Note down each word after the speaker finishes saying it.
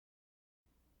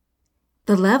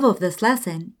The level of this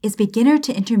lesson is beginner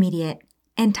to intermediate,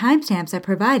 and timestamps are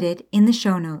provided in the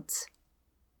show notes.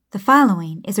 The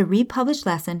following is a republished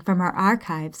lesson from our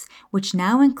archives, which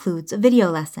now includes a video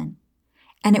lesson,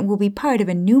 and it will be part of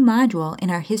a new module in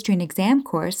our History and Exam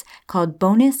course called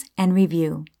Bonus and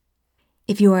Review.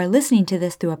 If you are listening to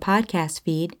this through a podcast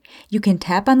feed, you can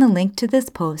tap on the link to this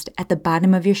post at the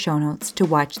bottom of your show notes to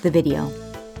watch the video.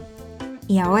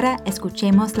 Y ahora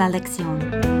escuchemos la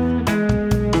lección.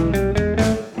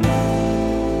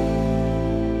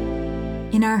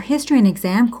 In our History and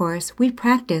Exam course, we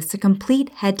practice a complete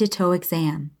head-to-toe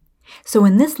exam. So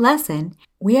in this lesson,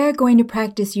 we are going to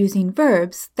practice using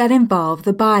verbs that involve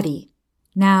the body.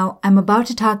 Now, I'm about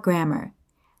to talk grammar.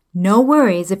 No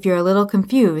worries if you're a little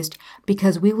confused,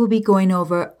 because we will be going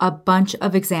over a bunch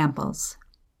of examples.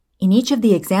 In each of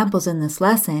the examples in this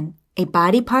lesson, a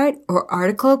body part or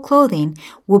article of clothing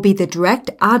will be the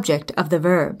direct object of the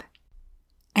verb.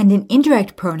 And an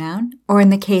indirect pronoun, or in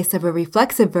the case of a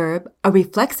reflexive verb, a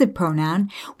reflexive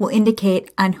pronoun, will indicate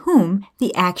on whom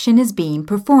the action is being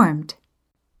performed.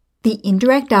 The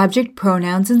indirect object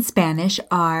pronouns in Spanish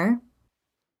are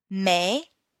me,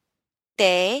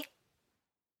 te,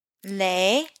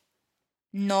 le,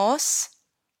 nos,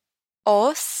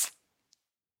 os,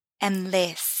 and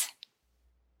les.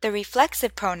 The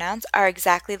reflexive pronouns are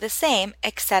exactly the same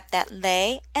except that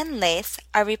le and les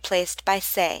are replaced by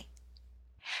se.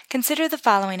 Consider the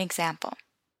following example.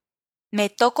 Me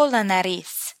toco la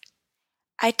nariz.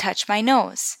 I touch my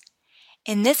nose.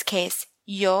 In this case,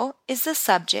 yo is the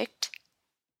subject,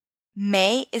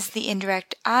 me is the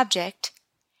indirect object,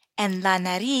 and la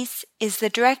nariz is the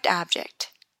direct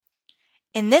object.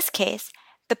 In this case,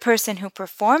 the person who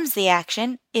performs the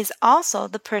action is also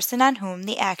the person on whom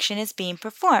the action is being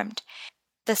performed.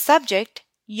 The subject,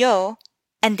 yo,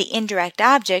 and the indirect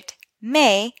object,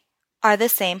 me, are the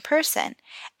same person,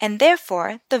 and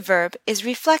therefore the verb is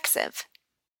reflexive.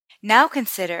 Now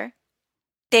consider,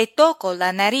 te toco la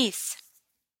nariz.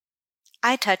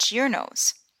 I touch your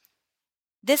nose.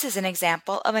 This is an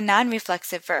example of a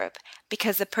non-reflexive verb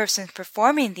because the person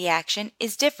performing the action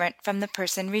is different from the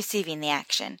person receiving the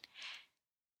action.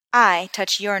 I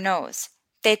touch your nose.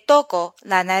 Te toco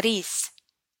la nariz.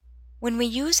 When we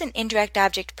use an indirect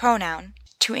object pronoun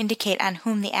to indicate on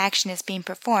whom the action is being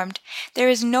performed, there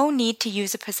is no need to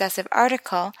use a possessive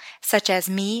article, such as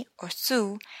mi or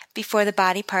su, before the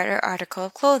body part or article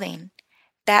of clothing.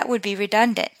 That would be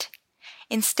redundant.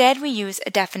 Instead, we use a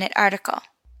definite article.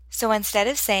 So instead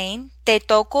of saying, te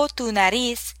toco tu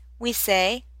nariz, we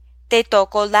say, te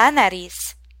toco la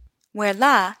nariz, where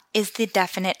la is the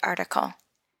definite article.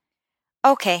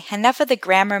 Okay, enough of the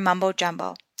grammar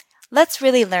mumbo-jumbo. Let's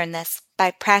really learn this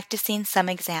by practicing some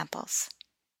examples.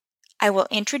 I will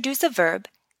introduce a verb,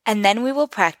 and then we will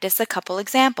practice a couple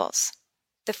examples.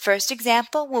 The first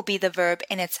example will be the verb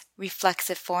in its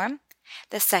reflexive form.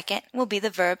 The second will be the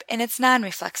verb in its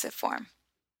non-reflexive form.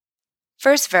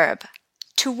 First verb,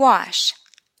 to wash,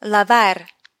 lavar.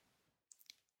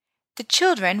 The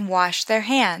children wash their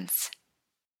hands.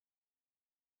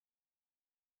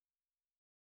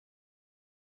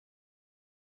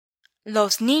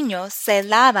 Los niños se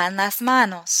lavan las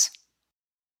manos.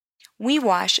 We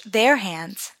wash their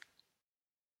hands.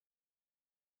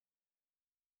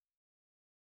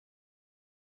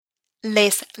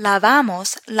 Les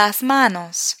lavamos las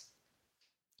manos.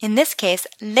 In this case,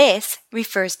 les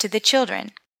refers to the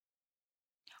children.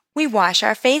 We wash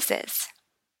our faces.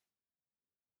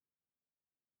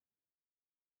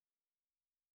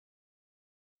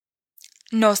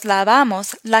 Nos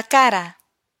lavamos la cara.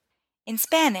 In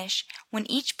Spanish, when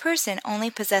each person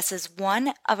only possesses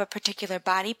one of a particular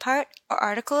body part or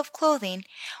article of clothing,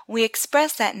 we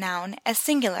express that noun as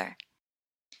singular.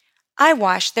 I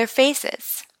wash their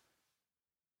faces.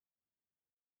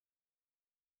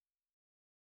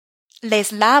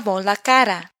 Les lavo la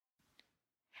cara.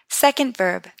 Second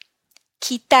verb,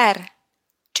 quitar,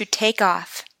 to take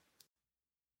off.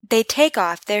 They take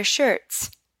off their shirts.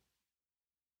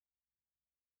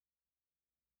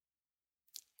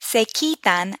 Se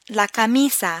quitan la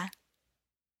camisa.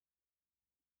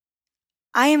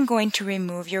 I am going to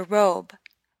remove your robe,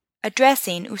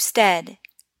 addressing usted.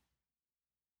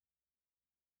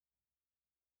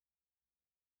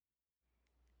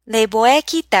 Le voy a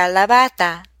quitar la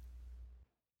bata.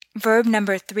 Verb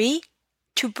number 3,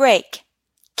 to break,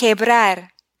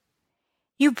 quebrar.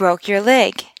 You broke your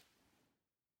leg.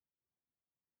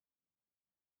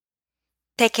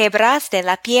 Te quebraste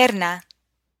la pierna.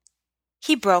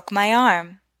 He broke my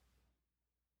arm.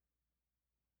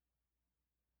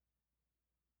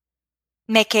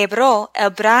 Me quebró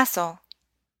el brazo.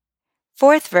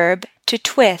 Fourth verb, to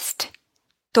twist,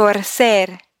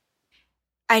 torcer.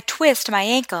 I twist my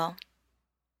ankle.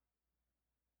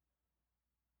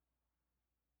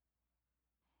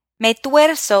 Me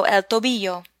tuerzo el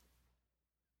tobillo.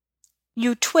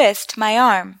 You twist my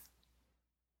arm.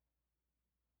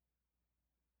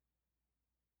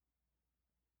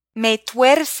 Me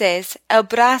tuerces el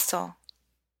brazo.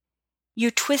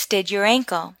 You twisted your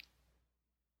ankle.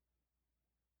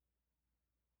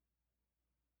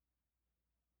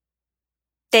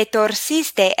 Te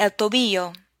torciste el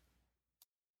tobillo.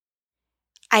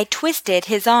 I twisted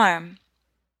his arm.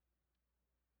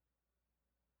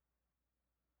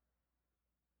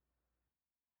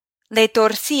 Le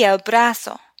torcí el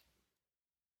brazo.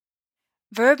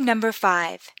 Verb number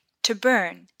 5. To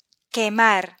burn.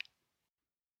 Quemar.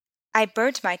 I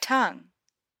burnt my tongue.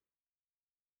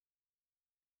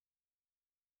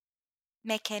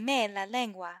 Me quemé la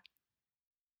lengua.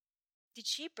 Did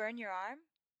she burn your arm?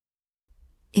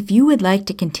 If you would like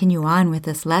to continue on with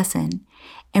this lesson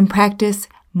and practice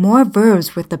more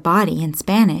verbs with the body in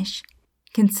Spanish,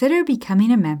 consider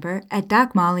becoming a member at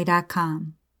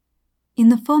DocMolly.com. In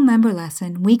the full member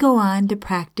lesson, we go on to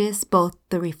practice both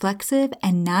the reflexive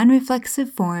and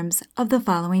non-reflexive forms of the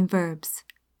following verbs: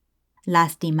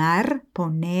 lastimar,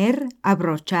 poner,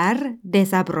 abrochar,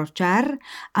 desabrochar,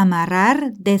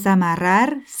 amarrar,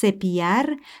 desamarrar,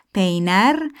 cepillar,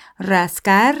 peinar,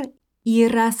 rascar, y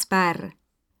raspar.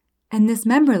 And this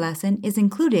member lesson is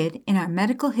included in our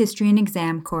Medical History and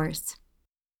Exam course.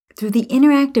 Through the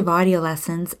interactive audio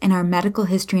lessons in our Medical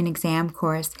History and Exam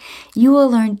course, you will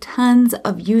learn tons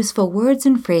of useful words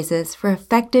and phrases for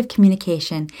effective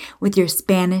communication with your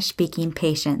Spanish-speaking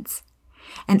patients.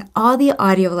 And all the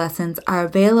audio lessons are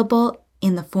available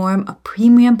in the form of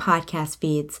premium podcast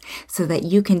feeds so that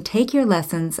you can take your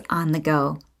lessons on the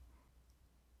go.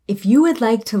 If you would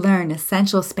like to learn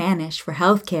essential Spanish for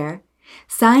healthcare,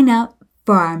 sign up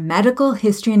for our Medical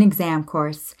History and Exam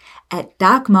course at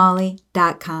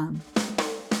DocMolly.com.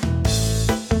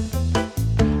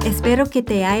 Espero que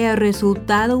te haya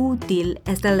resultado útil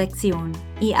esta lección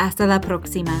y hasta la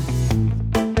próxima.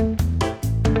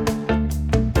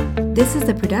 This is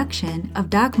a production of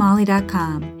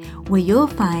DocMolly.com, where you'll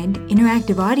find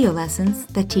interactive audio lessons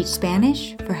that teach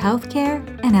Spanish for healthcare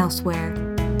and elsewhere.